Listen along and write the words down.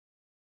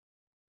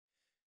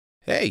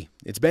Hey,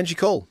 it's Benji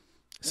Cole,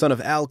 son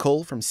of Al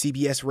Cole from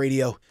CBS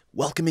Radio,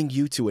 welcoming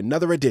you to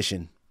another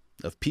edition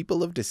of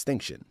People of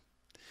Distinction,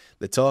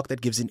 the talk that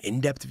gives an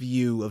in-depth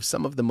view of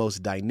some of the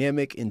most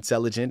dynamic,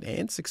 intelligent,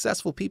 and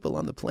successful people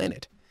on the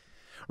planet.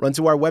 Run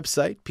to our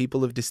website,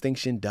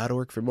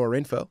 peopleofdistinction.org for more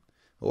info,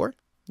 or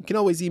you can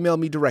always email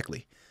me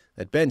directly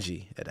at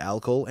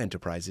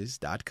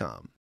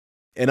benji@alcoleenterprises.com.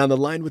 And on the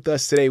line with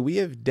us today, we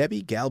have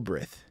Debbie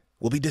Galbraith.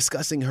 We'll be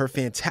discussing her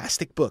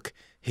fantastic book,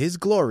 His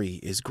Glory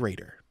is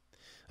Greater,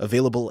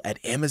 available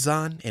at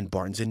Amazon and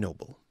Barnes &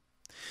 Noble.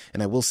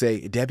 And I will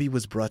say, Debbie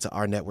was brought to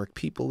our network,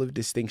 People of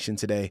Distinction,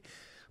 today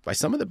by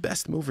some of the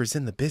best movers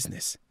in the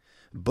business,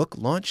 Book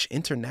Launch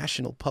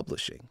International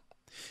Publishing.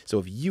 So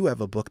if you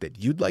have a book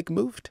that you'd like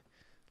moved,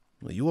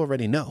 well, you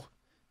already know.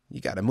 You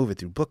got to move it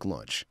through Book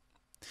Launch.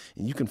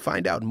 And you can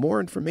find out more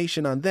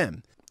information on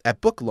them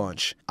at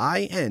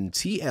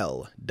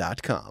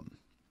booklaunchintl.com.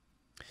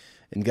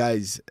 And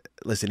guys,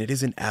 listen, it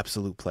is an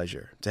absolute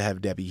pleasure to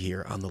have Debbie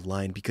here on the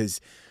line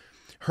because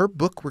her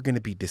book we're going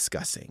to be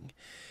discussing.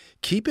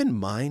 Keep in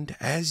mind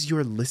as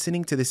you're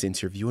listening to this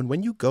interview and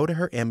when you go to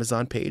her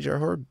Amazon page or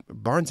her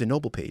Barnes &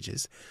 Noble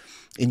pages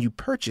and you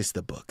purchase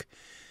the book,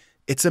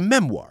 it's a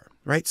memoir,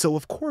 right? So,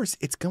 of course,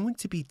 it's going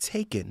to be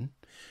taken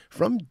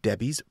from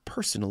Debbie's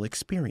personal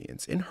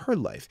experience in her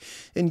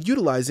life and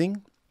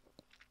utilizing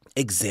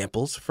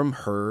examples from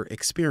her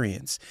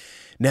experience.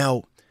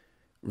 Now,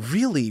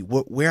 really,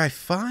 where I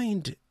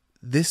find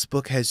this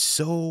book has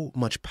so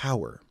much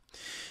power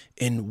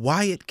and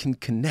why it can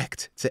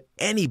connect to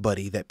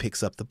anybody that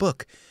picks up the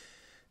book.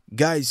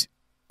 Guys,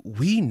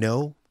 we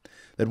know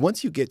that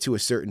once you get to a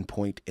certain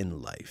point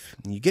in life,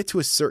 and you get to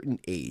a certain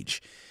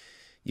age,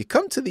 you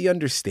come to the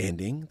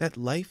understanding that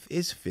life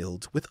is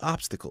filled with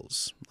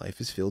obstacles.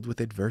 Life is filled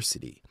with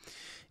adversity.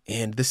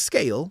 And the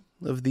scale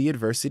of the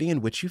adversity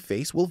in which you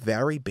face will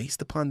vary based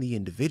upon the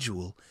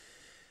individual.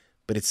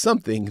 But it's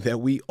something that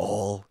we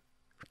all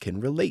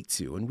can relate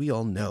to, and we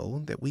all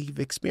know that we've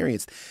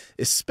experienced,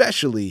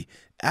 especially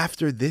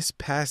after this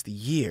past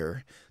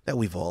year that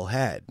we've all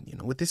had. You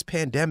know, with this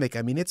pandemic,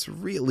 I mean, it's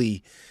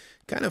really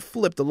kind of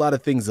flipped a lot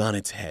of things on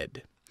its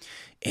head.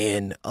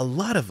 And a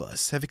lot of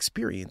us have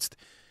experienced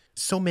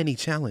so many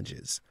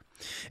challenges.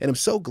 And I'm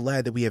so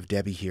glad that we have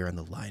Debbie here on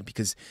the line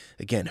because,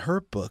 again,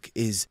 her book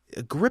is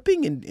a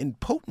gripping and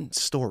potent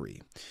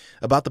story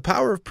about the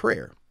power of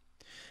prayer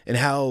and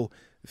how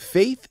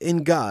faith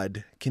in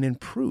God can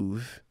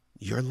improve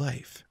your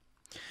life.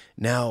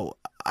 Now,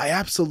 I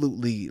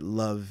absolutely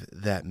love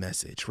that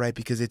message, right?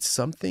 Because it's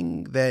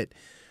something that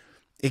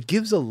it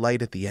gives a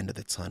light at the end of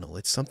the tunnel.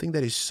 It's something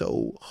that is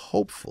so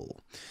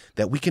hopeful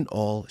that we can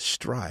all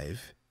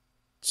strive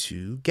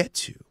to get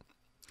to.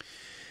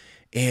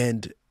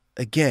 And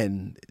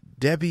again,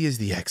 Debbie is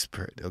the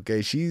expert,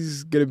 okay?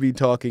 She's going to be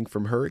talking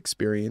from her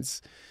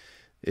experience.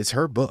 It's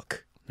her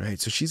book. Right,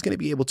 so she's going to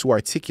be able to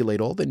articulate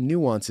all the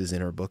nuances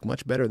in her book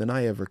much better than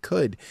I ever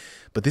could.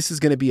 But this is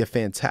going to be a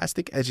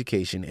fantastic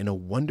education and a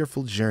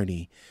wonderful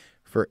journey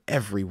for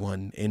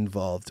everyone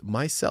involved,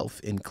 myself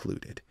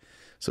included.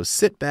 So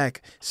sit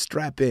back,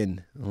 strap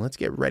in, and let's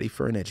get ready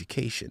for an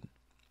education.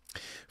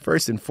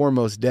 First and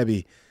foremost,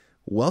 Debbie,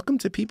 welcome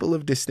to People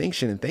of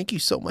Distinction, and thank you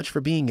so much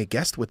for being a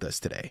guest with us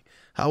today.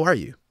 How are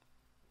you?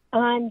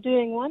 I'm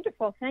doing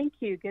wonderful. Thank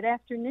you. Good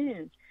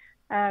afternoon.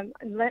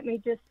 Let me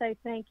just say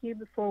thank you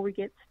before we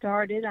get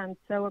started. I'm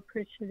so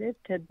appreciative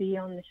to be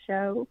on the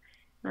show.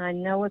 I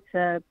know it's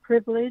a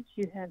privilege.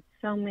 You have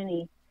so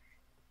many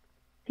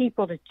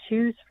people to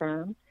choose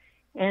from.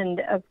 And,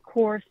 of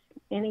course,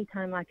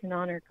 anytime I can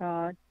honor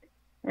God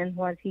and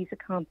what he's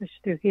accomplished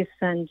through his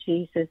son,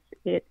 Jesus,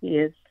 it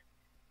is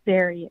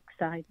very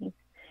exciting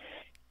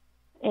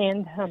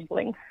and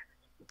humbling.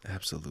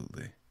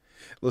 Absolutely.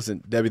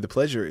 Listen, Debbie, the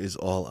pleasure is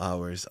all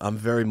ours. I'm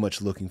very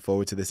much looking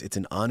forward to this. It's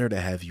an honor to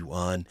have you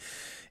on.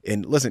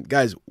 And listen,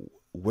 guys,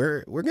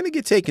 we're going to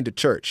get taken to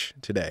church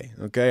today,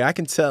 okay? I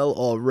can tell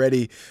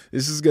already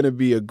this is going to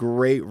be a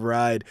great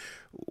ride.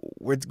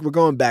 We're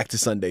going back to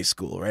Sunday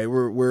school, right?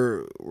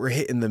 We're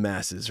hitting the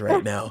masses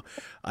right now.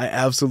 I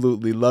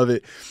absolutely love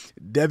it.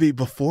 Debbie,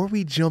 before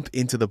we jump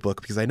into the book,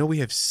 because I know we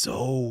have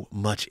so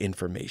much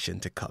information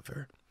to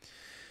cover,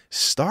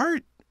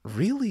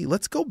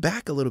 let's go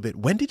back a little bit.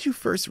 When did you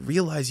first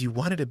realize you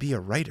wanted to be a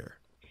writer?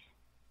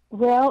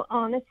 Well,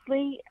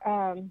 honestly,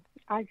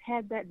 I've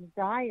had that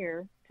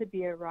desire to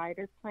be a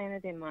writer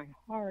planted in my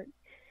heart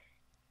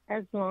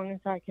as long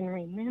as I can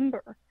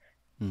remember.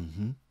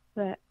 Mm-hmm.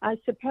 But I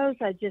suppose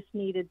I just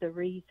needed the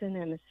reason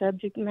and the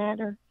subject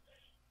matter.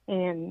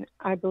 And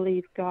I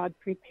believe God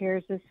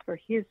prepares us for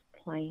his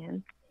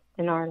plan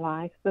in our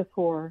life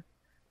before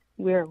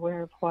we're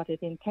aware of what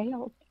it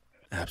entails.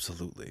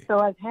 Absolutely. So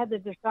I've had the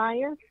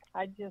desire.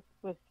 I just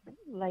was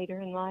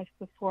later in life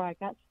before I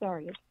got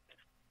started.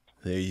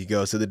 There you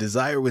go. So the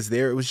desire was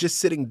there. It was just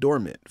sitting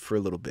dormant for a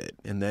little bit.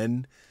 And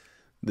then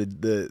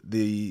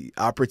the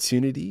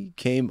opportunity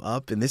came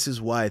up. And this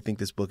is why I think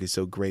this book is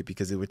so great,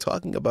 because we're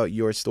talking about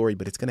your story,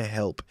 but it's going to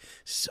help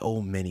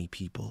so many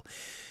people.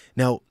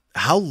 Now,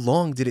 how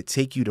long did it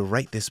take you to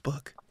write this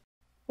book?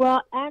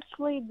 Well,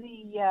 actually,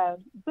 the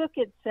book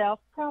itself,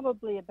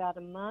 probably about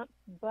a month,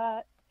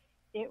 but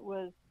it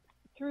was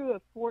through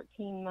a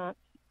 14-month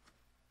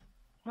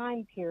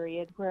time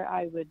period where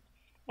I would,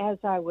 as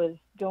I was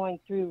going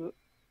through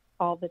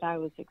all that I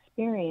was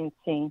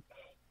experiencing,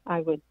 I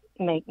would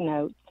make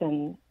notes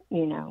and,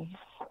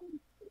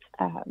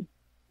 uh,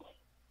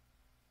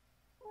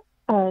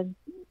 uh,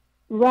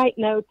 write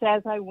notes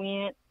as I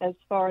went as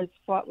far as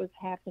what was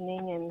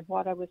happening and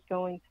what I was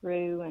going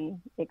through and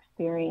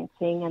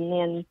experiencing. And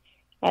then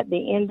at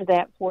the end of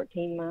that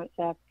 14 months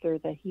after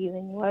the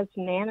healing was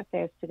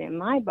manifested in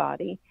my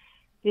body,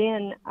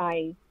 then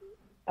I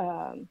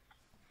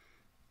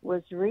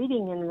was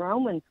reading in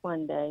Romans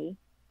one day,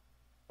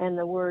 and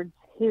the words,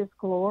 His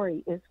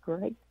glory is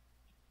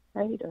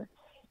greater,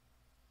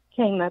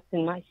 came up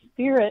in my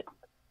spirit.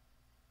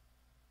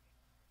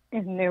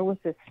 And there was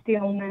a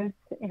stillness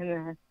and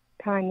a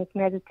time of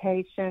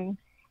meditation,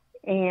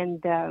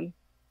 and the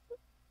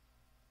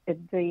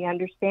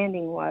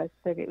understanding was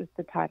that it was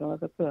the title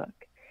of a book,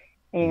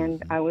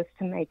 and I was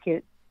to make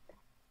it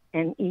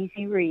an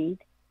easy read,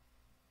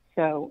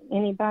 so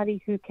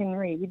anybody who can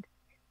read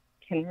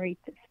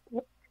this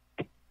book.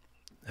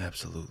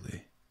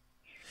 Absolutely.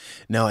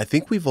 Now, I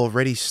think we've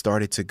already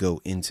started to go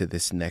into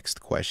this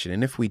next question,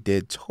 and if we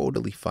did,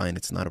 totally fine.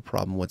 It's not a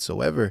problem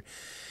whatsoever.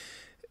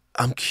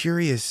 I'm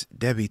curious,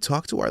 Debbie,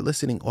 talk to our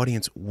listening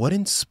audience. What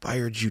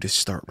inspired you to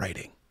start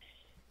writing?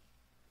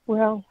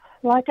 Well,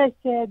 like I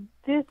said,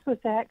 this was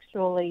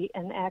actually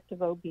an act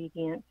of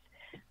obedience.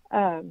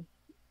 I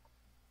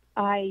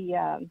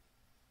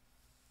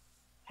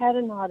had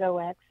an auto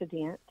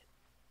accident,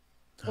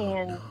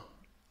 and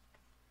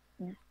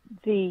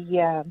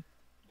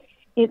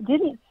it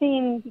didn't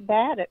seem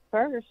bad at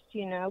first.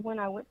 When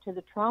I went to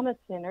the trauma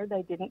center,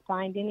 they didn't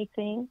find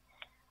anything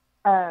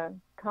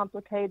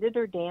complicated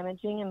or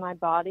damaging in my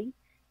body,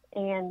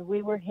 and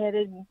we were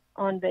headed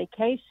on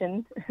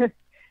vacation.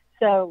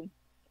 So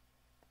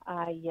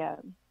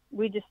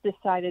we just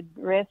decided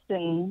rest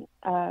and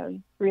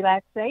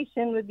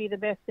relaxation would be the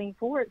best thing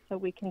for it, so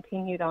we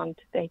continued on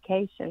to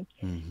vacation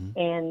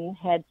and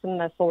had some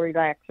muscle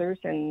relaxers,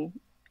 and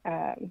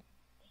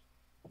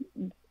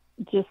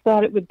just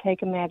thought it would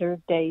take a matter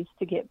of days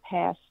to get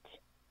past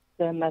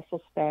the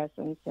muscle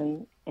spasms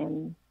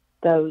and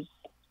those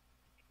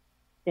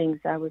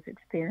things I was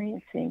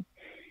experiencing.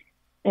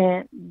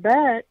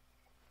 But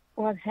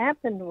what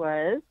happened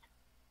was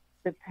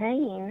the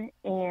pain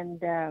and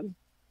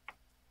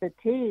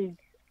fatigue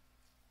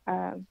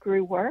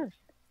grew worse.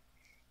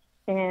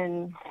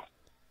 And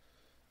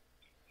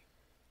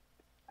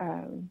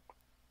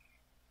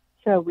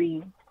so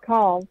we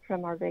called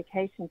from our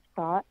vacation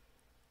spot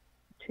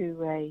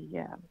to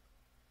a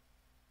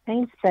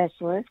pain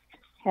specialist,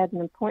 had an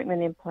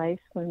appointment in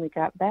place when we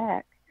got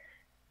back.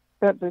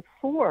 But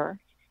before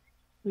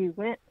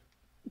when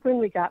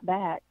we got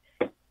back,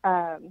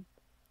 the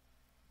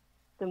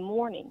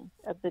morning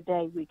of the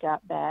day we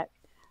got back,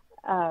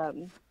 I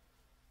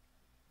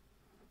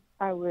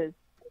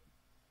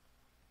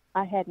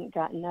hadn't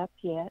gotten up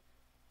yet,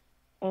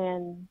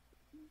 and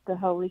the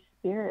Holy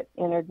Spirit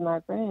entered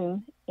my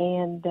room,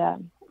 and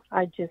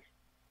I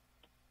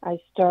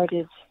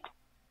started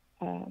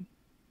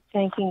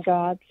thanking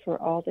God for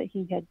all that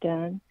He had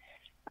done.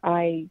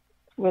 I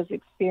was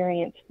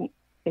experiencing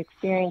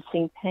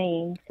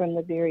pain from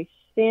the very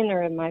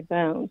center of my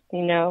bones.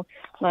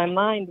 My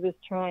mind was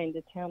trying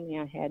to tell me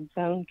I had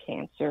bone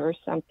cancer or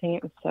something.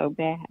 It was so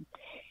bad.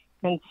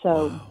 And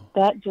so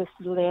that just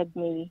led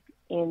me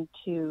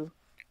into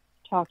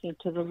talking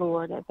to the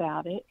Lord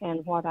about it.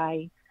 And what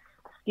I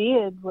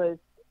did was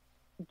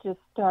just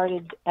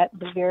started at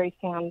the very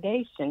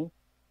foundation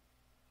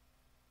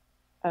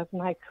of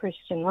my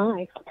Christian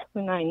life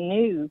when I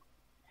knew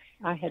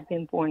I had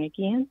been born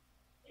again.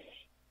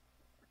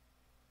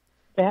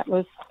 That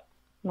was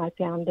my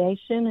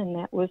foundation, and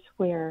that was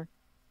where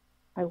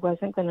I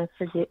wasn't going to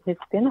forget His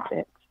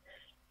benefits.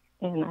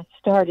 And I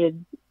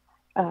started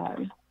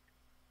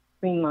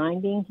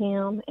reminding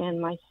Him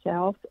and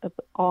myself of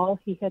all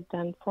He had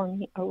done for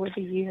me over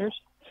the years.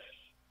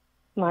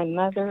 My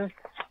mother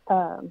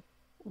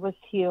was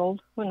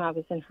healed when I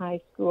was in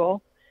high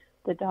school.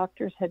 The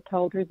doctors had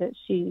told her that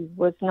she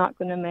was not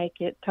going to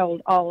make it,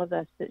 told all of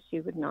us that she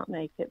would not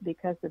make it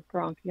because of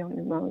bronchial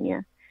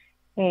pneumonia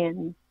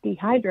and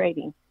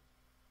dehydrating.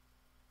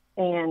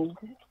 And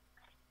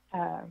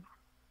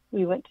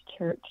we went to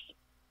church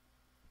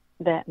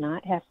that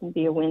night, happened to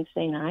be a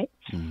Wednesday night,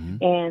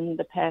 and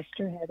the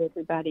pastor had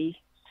everybody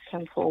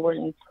come forward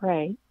and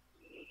pray.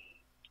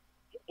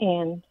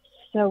 And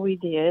so we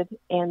did.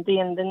 And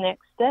then the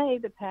next day,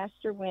 the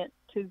pastor went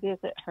to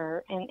visit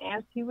her, and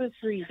as he was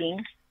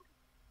reading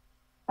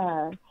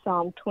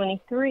Psalm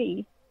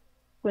 23,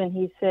 when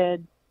he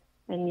said,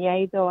 "And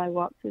yea, though I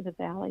walk through the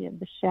valley of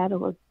the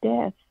shadow of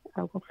death,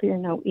 I will fear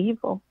no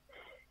evil,"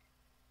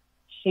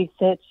 she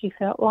said she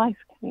felt life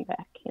come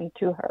back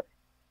into her.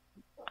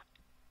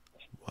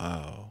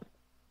 Wow.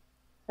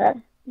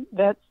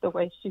 That's the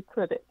way she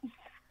put it.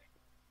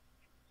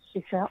 She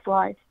felt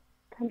life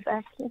come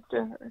back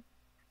into her.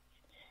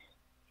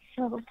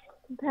 So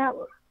that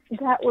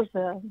was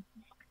a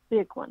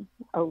big one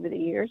over the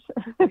years.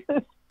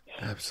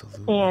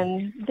 Absolutely.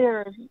 And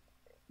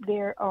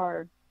there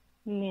are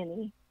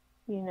many,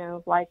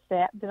 like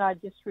that I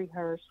just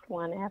rehearsed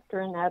one after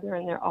another,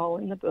 and they're all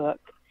in the book.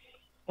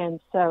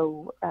 And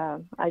so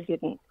I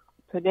didn't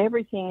put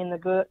everything in the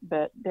book,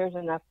 but there's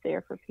enough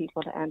there for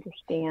people to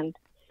understand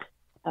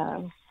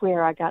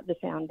where I got the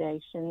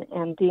foundation.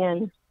 And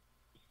then,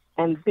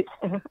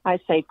 I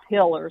say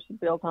pillars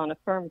built on a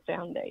firm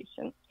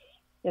foundation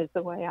is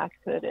the way I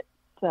put it.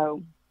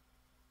 So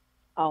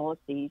all of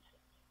these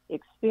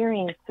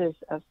experiences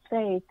of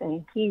faith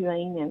and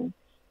healing and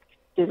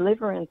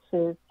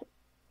deliverances,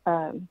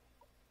 I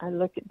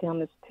look at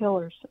them as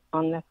pillars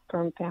on that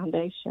firm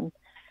foundation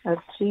of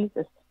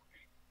Jesus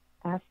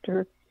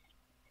after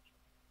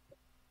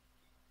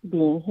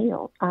being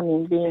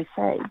being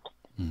saved.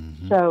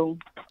 Mm-hmm. So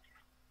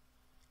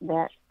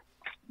that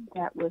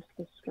was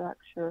the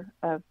structure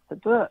of the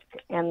book.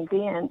 And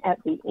then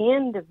at the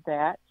end of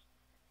that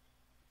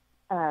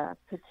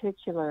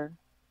particular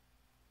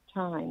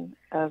time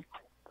of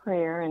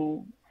prayer,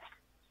 and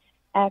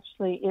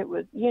actually it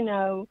was,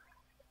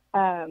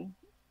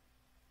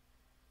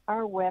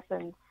 our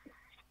weapons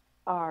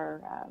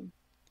are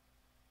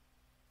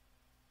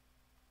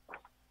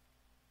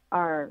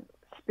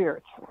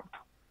spiritual.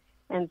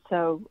 And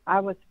so I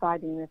was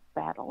fighting this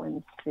battle in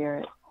the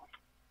spirit.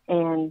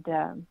 And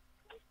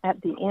at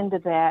the end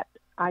of that,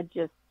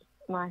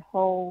 my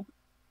whole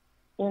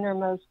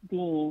innermost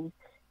being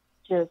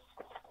just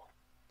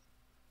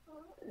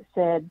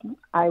said,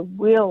 I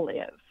will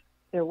live.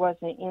 There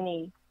wasn't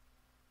any,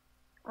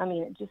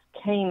 it just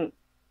came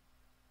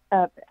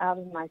up out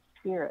of my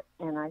spirit,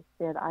 and I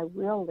said, I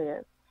will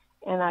live.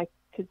 And I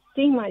could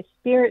see my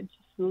spirit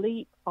just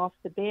leap off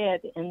the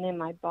bed, and then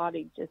my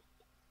body just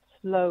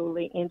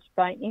slowly, inch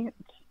by inch,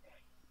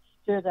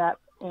 stood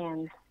up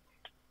and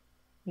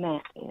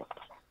met it.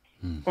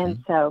 Mm-hmm.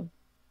 And so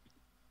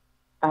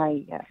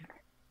I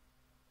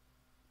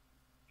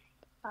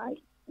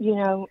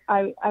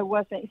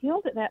wasn't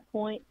healed at that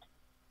point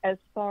as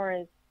far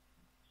as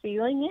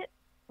feeling it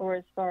or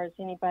as far as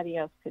anybody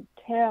else could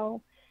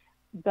tell,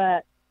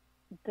 but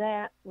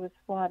that was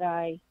what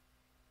I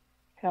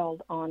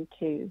held on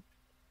to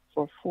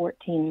for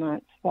 14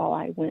 months while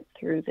I went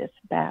through this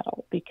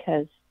battle,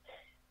 because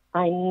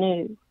I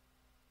knew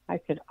I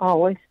could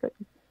always look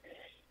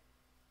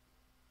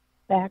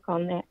back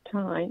on that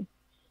time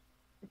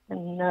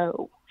and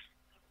know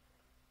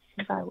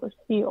that I was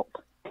healed.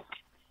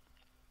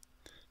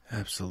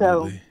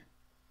 Absolutely.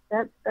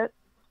 So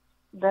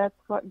that's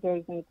what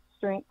gave me the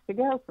strength to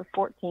go for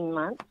 14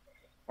 months.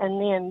 And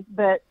then,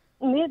 but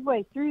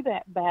midway through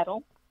that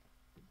battle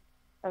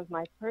of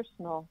my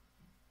personal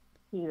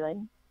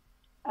healing,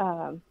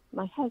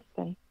 my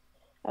husband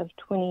of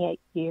 28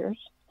 years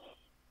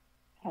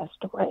passed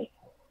away.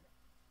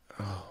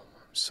 Oh,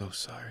 I'm so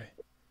sorry.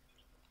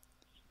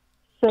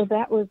 So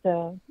that was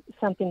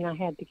something I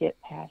had to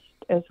get past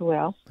as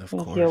well, Of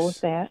and course. deal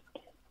with that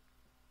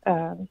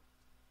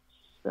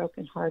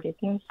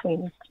brokenheartedness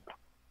and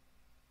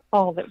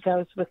all that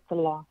goes with the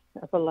loss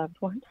of a loved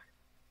one.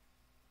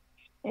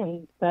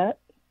 But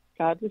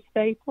God was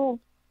faithful,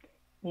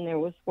 and there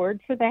was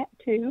word for that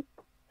too.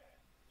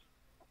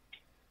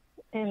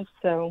 And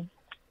so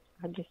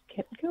I just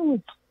kept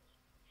going.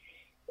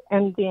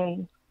 And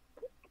then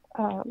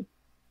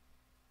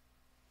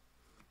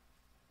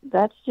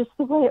that's just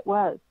the way it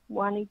was.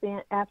 One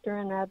event after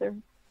another.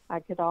 I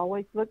could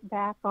always look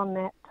back on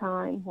that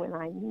time when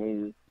I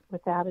knew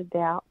without a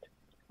doubt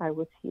I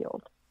was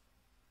healed.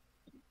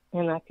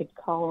 And I could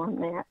call on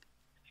that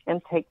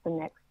and take the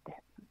next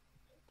step.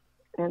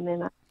 And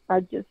then I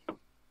just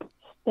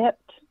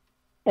stepped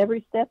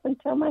every step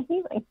until my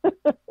healing.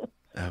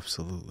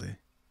 Absolutely.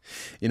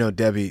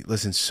 Debbie,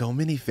 listen, so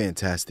many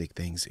fantastic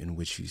things in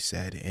which you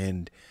said.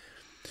 And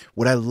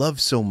what I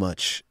love so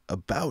much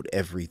about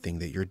everything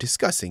that you're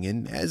discussing,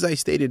 and as I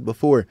stated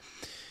before,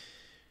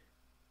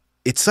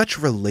 it's such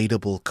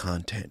relatable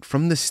content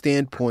from the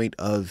standpoint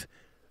of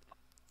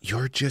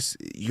your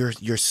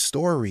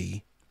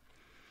story,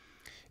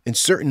 and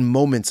certain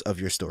moments of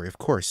your story, of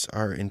course,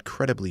 are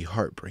incredibly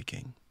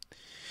heartbreaking.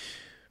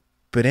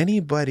 But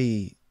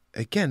anybody,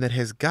 again, that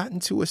has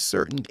gotten to a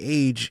certain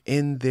age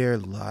in their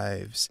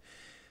lives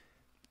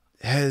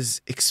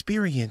has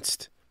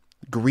experienced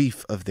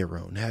grief of their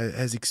own,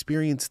 has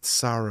experienced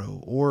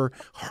sorrow or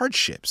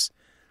hardships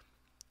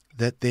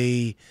that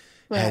they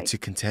had to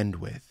contend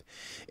with.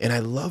 And I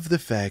love the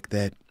fact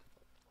that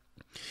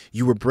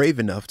you were brave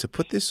enough to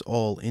put this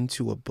all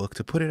into a book,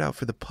 to put it out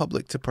for the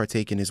public to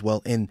partake in as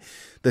well. And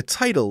the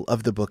title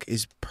of the book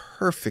is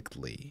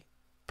perfectly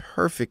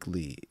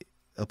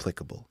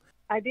applicable.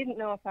 I didn't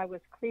know if I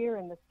was clear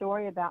in the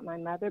story about my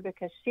mother,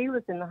 because she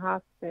was in the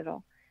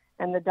hospital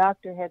and the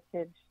doctor had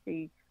said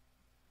she's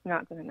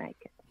not going to make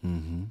it.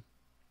 Mm-hmm.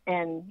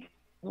 And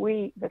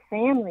the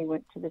family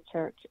went to the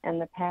church, and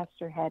the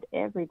pastor had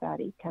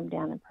everybody come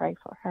down and pray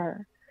for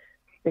her,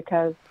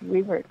 because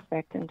we were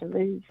expecting to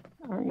lose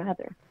our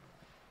mother.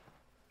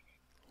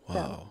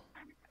 Wow.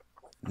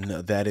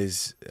 No, that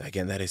is,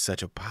 again, that is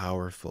such a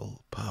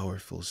powerful,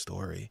 powerful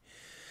story.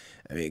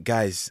 I mean,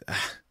 guys,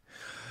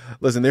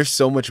 listen, there's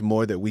so much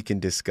more that we can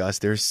discuss.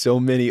 There's so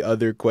many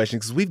other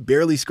questions because we've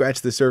barely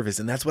scratched the surface.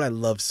 And that's what I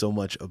love so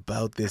much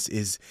about this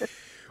is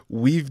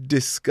we've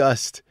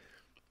discussed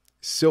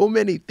so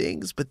many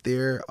things, but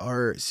there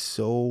are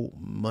so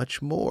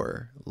much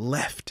more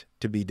left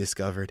to be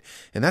discovered.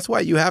 And that's why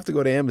you have to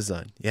go to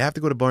Amazon. You have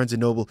to go to Barnes &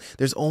 Noble.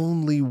 There's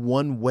only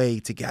one way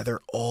to gather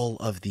all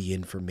of the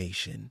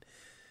information.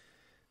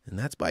 And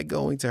that's by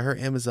going to her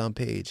Amazon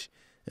page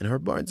and her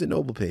Barnes &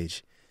 Noble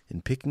page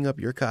and picking up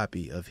your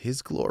copy of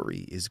His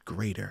Glory is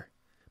Greater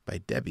by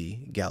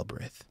Debbie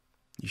Galbraith.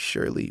 You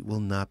surely will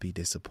not be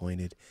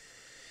disappointed.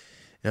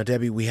 Now,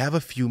 Debbie, we have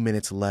a few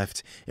minutes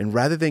left, and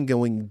rather than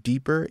going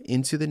deeper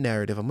into the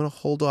narrative, I'm going to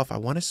hold off. I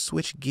want to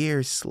switch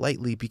gears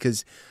slightly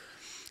because,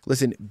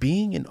 listen,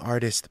 being an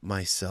artist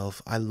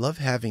myself, I love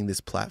having this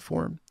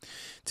platform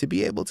to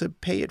be able to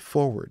pay it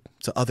forward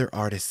to other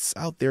artists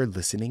out there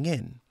listening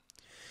in.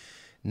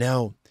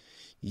 Now,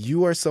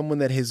 you are someone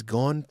that has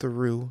gone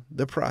through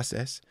the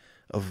process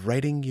of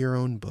writing your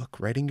own book,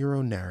 writing your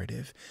own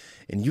narrative,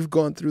 and you've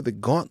gone through the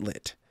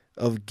gauntlet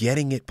of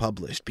getting it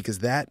published because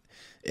that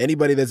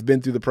anybody that's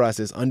been through the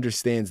process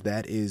understands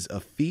that is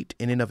a feat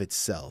in and of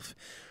itself,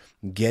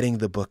 getting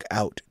the book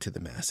out to the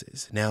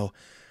masses. Now,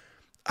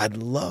 I'd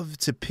love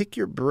to pick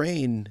your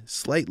brain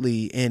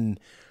slightly in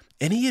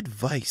any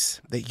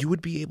advice that you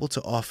would be able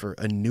to offer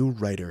a new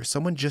writer,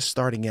 someone just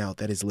starting out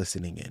that is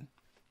listening in.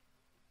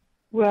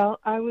 Well,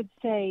 I would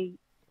say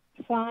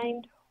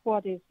find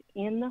what is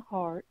in the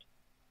heart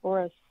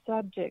or a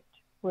subject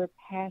where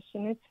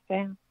passion is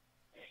found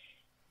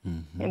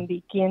and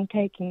begin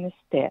taking the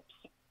steps.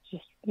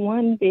 Just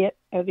one bit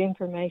of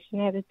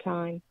information at a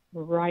time,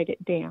 write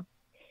it down,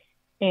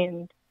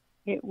 and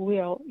it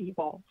will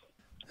evolve.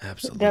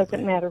 Absolutely. It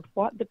doesn't matter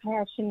what the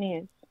passion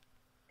is.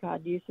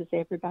 God uses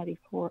everybody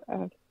for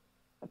a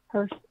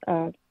purpose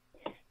and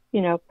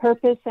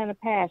a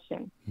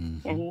passion.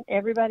 And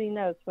everybody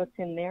knows what's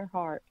in their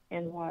heart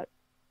and what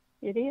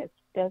it is.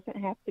 It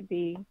doesn't have to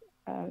be,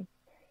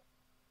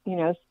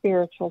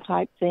 spiritual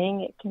type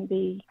thing. It can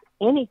be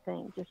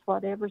anything, just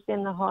whatever's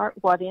in the heart,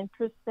 what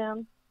interests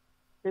them.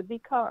 Could be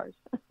cars.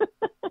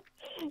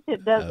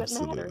 It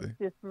doesn't matter.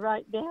 Just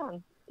write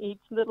down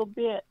each little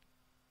bit,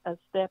 a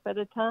step at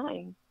a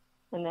time.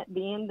 And at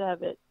the end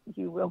of it,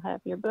 you will have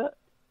your book.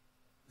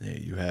 There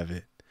you have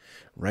it.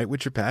 Write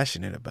what you're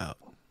passionate about.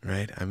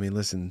 Right? I mean,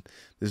 listen,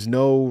 there's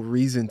no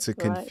reason to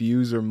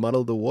confuse or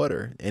muddle the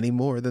water any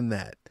more than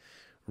that.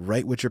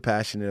 Write what you're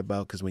passionate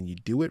about because when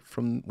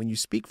you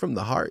speak from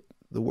the heart,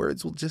 the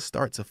words will just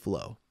start to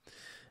flow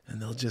and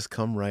they'll just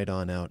come right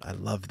on out. I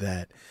love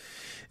that.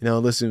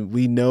 Listen,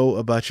 we know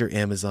about your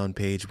Amazon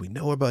page. We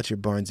know about your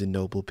Barnes &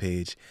 Noble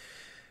page.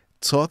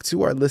 Talk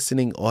to our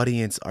listening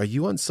audience. Are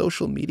you on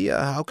social media?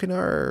 How can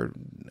our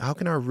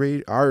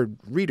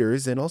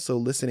readers and also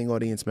listening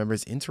audience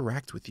members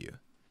interact with you?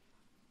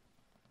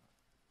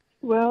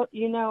 Well,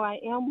 I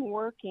am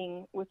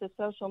working with a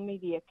social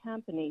media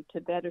company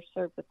to better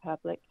serve the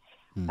public.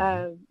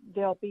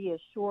 There'll be a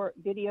short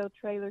video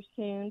trailer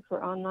soon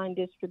for online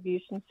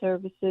distribution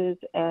services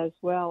as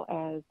well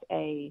as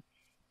a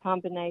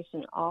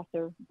combination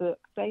author book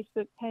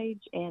Facebook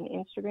page and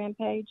Instagram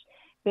page.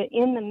 But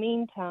in the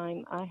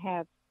meantime, I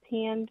have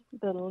pinned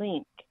the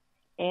link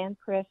and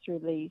press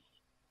release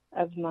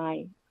of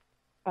my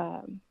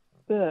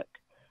book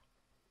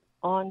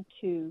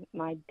onto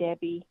my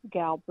Debbie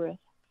Galbraith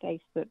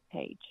Facebook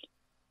page.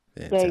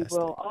 Fantastic. They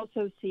will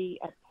also see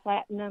a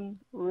Platinum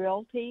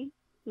Realty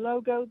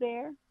logo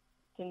there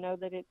to know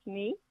that it's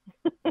me.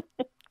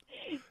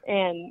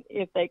 And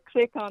if they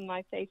click on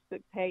my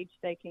Facebook page,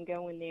 they can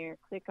go in there,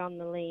 click on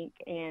the link,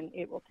 and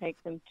it will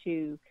take them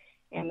to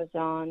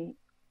Amazon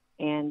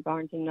and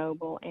Barnes &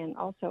 Noble and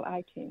also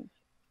iTunes.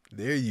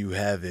 There you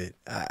have it.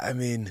 I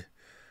mean,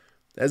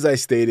 as I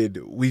stated,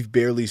 we've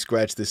barely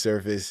scratched the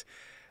surface.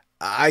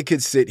 I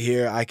could sit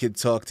here, I could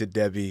talk to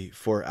Debbie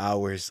for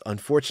hours.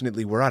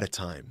 Unfortunately, we're out of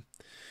time.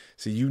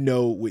 So you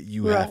know what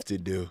you have to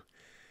do.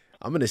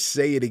 I'm going to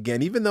say it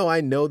again, even though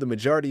I know the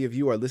majority of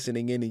you are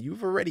listening in and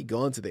you've already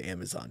gone to the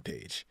Amazon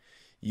page.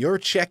 You're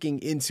checking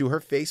into her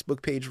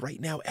Facebook page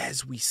right now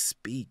as we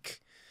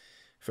speak.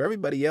 For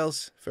everybody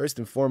else, first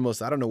and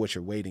foremost, I don't know what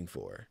you're waiting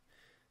for.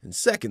 And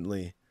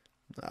secondly,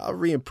 I'll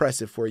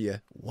re-impress it for you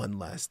one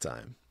last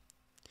time.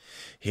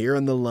 Here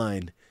on the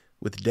line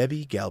with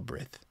Debbie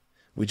Galbraith.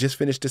 We just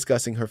finished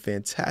discussing her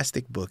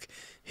fantastic book,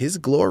 His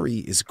Glory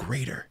is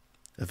Greater,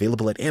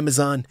 available at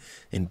Amazon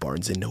and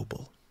Barnes &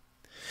 Noble.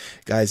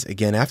 Guys,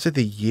 again, after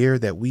the year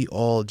that we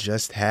all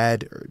just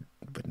had,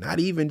 but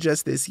not even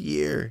just this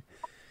year,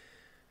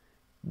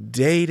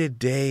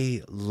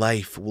 day-to-day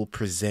life will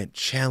present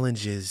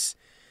challenges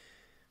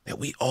that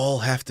we all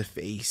have to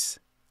face.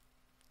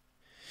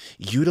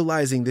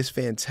 Utilizing this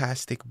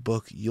fantastic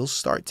book, you'll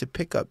start to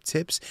pick up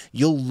tips.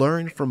 You'll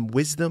learn from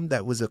wisdom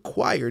that was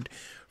acquired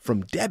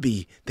from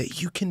Debbie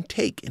that you can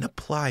take and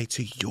apply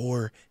to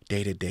your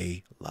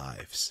day-to-day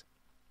lives.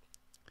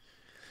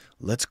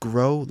 Let's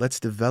grow, let's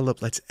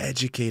develop, let's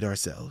educate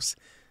ourselves.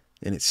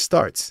 And it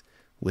starts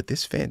with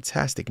this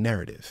fantastic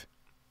narrative.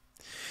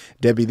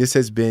 Debbie, this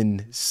has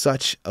been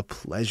such a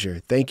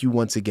pleasure. Thank you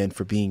once again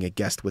for being a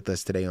guest with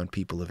us today on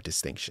People of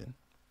Distinction.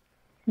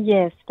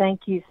 Yes,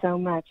 thank you so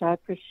much. I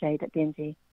appreciate it, Benji.